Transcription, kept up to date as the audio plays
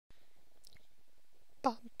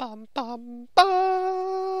Bum, bum, bum, bum.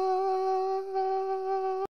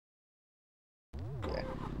 Yeah.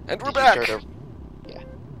 And we're Did you back! start over? Yeah.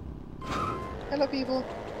 Hello, people.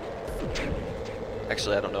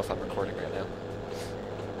 Actually, I don't know if I'm recording right now.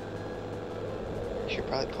 You should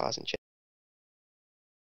probably pause and check.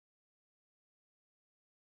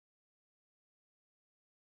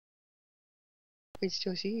 We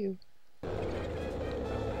still see you.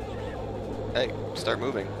 Hey, start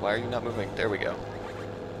moving. Why are you not moving? There we go.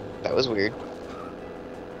 That was weird.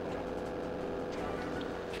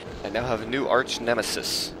 I now have a new arch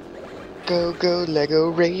nemesis. Go, go, Lego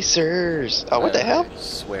racers! Oh, what the hell? I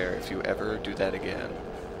swear, if you ever do that again,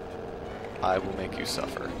 I will make you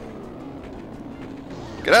suffer.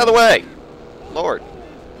 Get out of the way! Lord.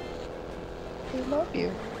 I love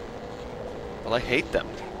you. Well, I hate them.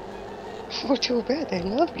 Well, too bad. They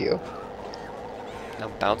love you. Now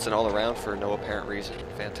bouncing all around for no apparent reason.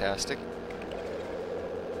 Fantastic.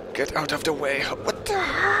 Get out of the way! What the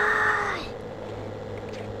hell?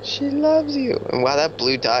 She loves you. And wow, that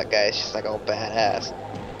blue dot guy is just like all badass.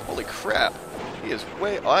 Holy crap. He is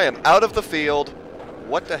way... I am out of the field.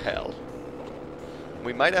 What the hell?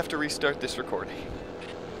 We might have to restart this recording.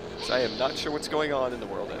 I am not sure what's going on in the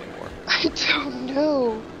world anymore. I don't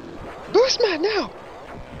know. Boost man now!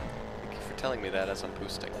 Thank you for telling me that as I'm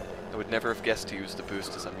boosting. I would never have guessed to use the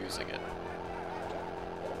boost as I'm using it.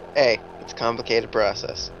 Hey, it's a complicated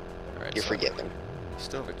process. Alright, You're so forgiven. I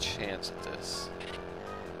still have a chance at this.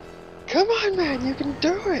 Come on, man, you can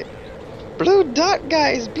do it. Blue dot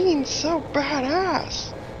guy is being so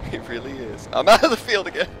badass. He really is. I'm out of the field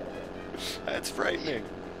again. That's frightening.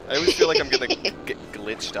 I always feel like I'm gonna get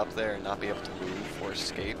glitched up there and not be able to move or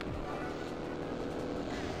escape.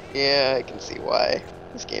 Yeah, I can see why.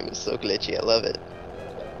 This game is so glitchy. I love it.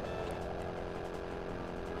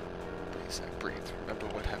 Breathe, Zach, breathe. Remember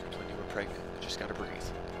what happened when you were pregnant. You just gotta breathe.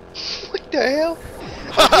 What the hell?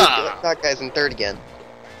 Ha! Dot guy's in third again.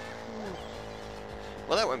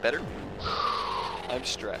 Well, that went better. I'm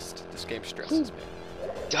stressed. This game stresses me.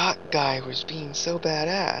 Dot guy was being so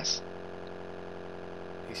badass.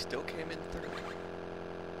 He still came in third.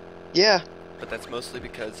 Yeah, But that's mostly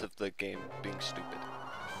because of the game being stupid.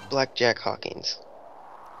 Blackjack Hawkins.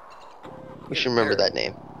 We He should is remember very- that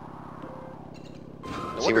name. No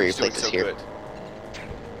See wonder where he's he doing places so here. good.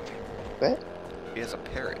 What? He has a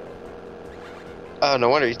parrot. Oh, no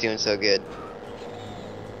wonder he's doing so good.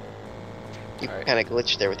 You Alright. kind of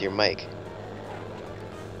glitched there with your mic.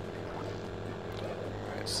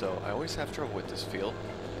 Alright, so I always have trouble with this field,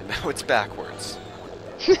 and now it's backwards.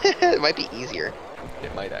 It might be easier.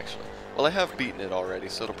 It might actually. Well, I have beaten it already,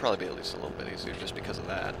 so it'll probably be at least a little bit easier just because of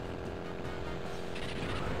that.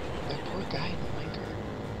 That poor guy in Minecraft.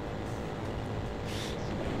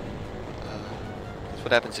 That's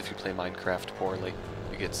what happens if you play Minecraft poorly.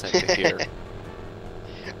 You get sent to here.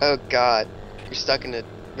 Oh god, you're stuck in a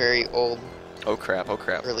very old, Oh crap, oh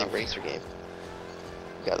crap. early Oh, racer game.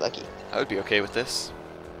 You got lucky. I would be okay with this.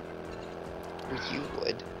 You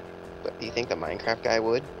would. But do you think the Minecraft guy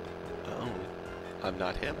would? Oh. I'm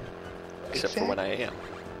not him. Except for when I am.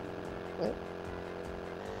 What?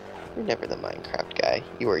 You're never the Minecraft guy.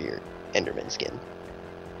 You are your Enderman skin.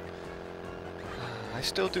 I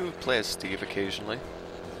still do play as Steve occasionally.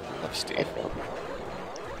 I love I Steve. don't.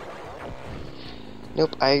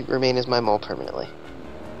 Nope, I remain as my mole permanently.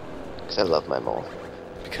 Because I love my mole.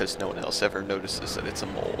 Because no one else ever notices that it's a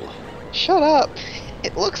mole. Shut up!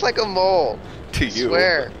 It looks like a mole! To I you.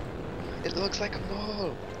 swear! It looks like a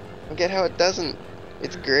mole! I get how it doesn't.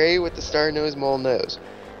 It's gray with the star-nosed mole nose.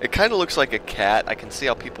 It kind of looks like a cat. I can see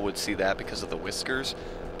how people would see that because of the whiskers,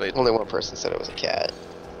 but Only one person said it was a cat.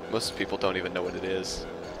 most people don't even know what it is,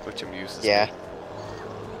 which amuses Yeah. me.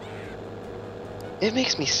 It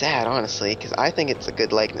makes me sad, honestly, because I think it's a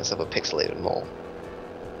good likeness of a pixelated mole.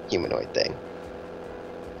 Humanoid thing.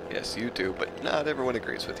 Yes, you do, but not everyone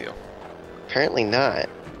agrees with you. Apparently not.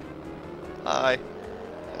 Hi.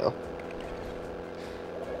 Oh,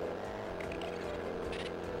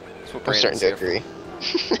 That's what I'm starting Brandon's to here for.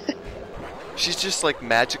 agree. She's just like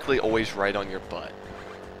magically always right on your butt.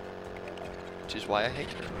 Which is why I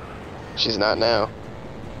hate her. She's not now.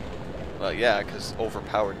 Well, yeah, because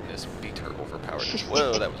overpoweredness beat her overpoweredness.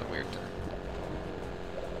 Whoa, that was a weird turn.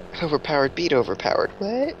 Overpowered beat overpowered.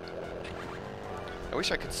 What? I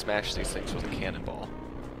wish I could smash these things with a cannonball.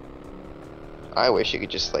 I wish you could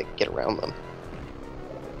just, like, get around them.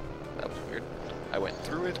 That was weird. I went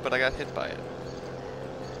through it, but I got hit by it.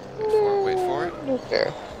 Wait for it, wait for it. No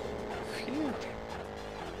fair. Phew.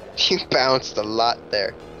 You bounced a lot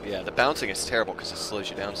there. Yeah, the bouncing is terrible because it slows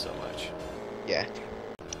you down so much. Yeah.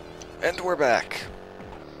 And we're back.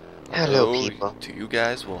 Hello, Though, people. to you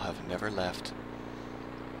guys, will have never left.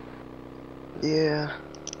 Yeah.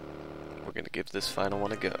 We're gonna give this final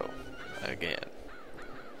one a go. Again.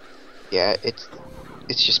 Yeah, it's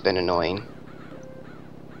just been annoying.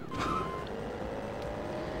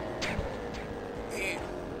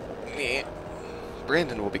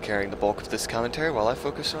 Brandon will be carrying the bulk of this commentary while I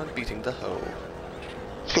focus on beating the hoe.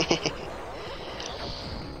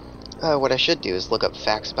 What I should do is look up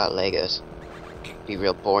facts about Legos. Be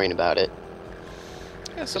real boring about it.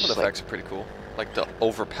 Yeah, some of Just the facts are pretty cool. Like the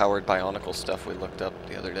overpowered bionicle stuff we looked up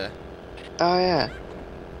the other day. Oh yeah.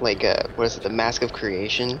 Like what is it, the Mask of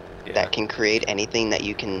Creation? Yeah. That can create anything that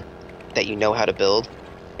you know how to build.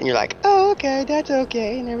 And you're like, oh okay, that's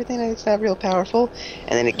okay, and everything that's not real powerful.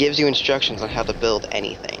 And then it gives you instructions on how to build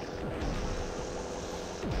anything.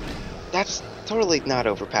 That's totally not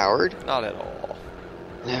overpowered. Not at all.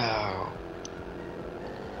 No.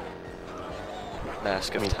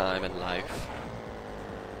 Mask of time and life.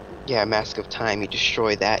 Yeah, Mask of Time, you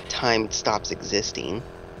destroy that, time stops existing.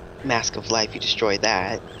 Mask of Life, you destroy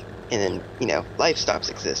that, and then, life stops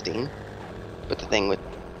existing. But the thing with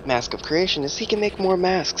Mask of Creation is he can make more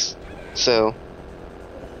masks. So,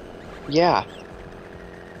 yeah.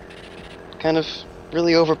 Kind of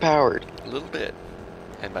really overpowered. A little bit.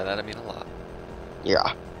 And by that I mean a lot.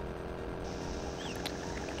 Yeah.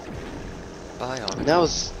 Bionicle.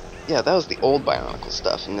 That was the old Bionicle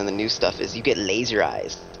stuff, and then the new stuff is you get laser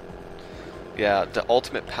eyes. Yeah, the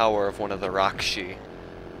ultimate power of one of the Rakshi.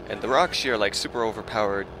 And the Rakshi are like super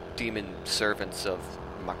overpowered demon servants of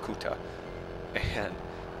Makuta. And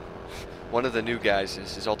one of the new guys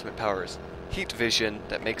is his ultimate power is heat vision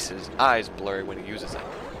that makes his eyes blurry when he uses it.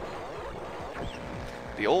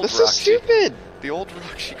 The old That's so stupid! The old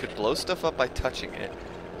Rakshi could blow stuff up by touching it,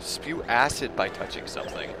 spew acid by touching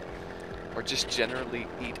something, or just generally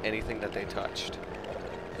eat anything that they touched.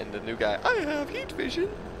 And the new guy, I have heat vision,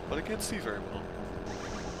 but I can't see very well.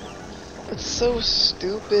 That's so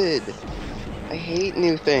stupid. I hate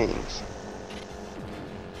new things.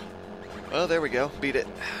 Well, there we go. Beat it.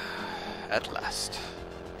 At last.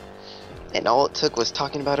 And all it took was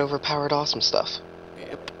talking about overpowered awesome stuff.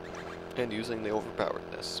 Yep. And using the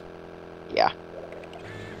overpoweredness. Yeah.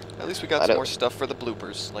 At least we got some more stuff for the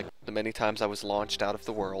bloopers, like the many times I was launched out of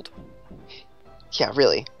the world. Yeah,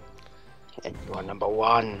 really. And you're number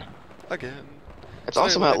one. Again. It's So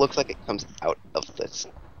awesome anyway, how it looks like it comes out of this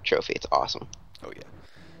trophy. It's awesome. Oh yeah.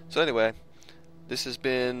 So anyway, this has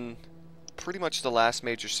been pretty much the last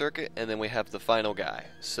major circuit, and then we have the final guy.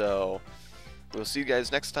 So we'll see you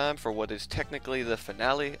guys next time for what is technically the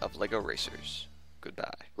finale of LEGO Racers.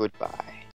 Goodbye. Goodbye.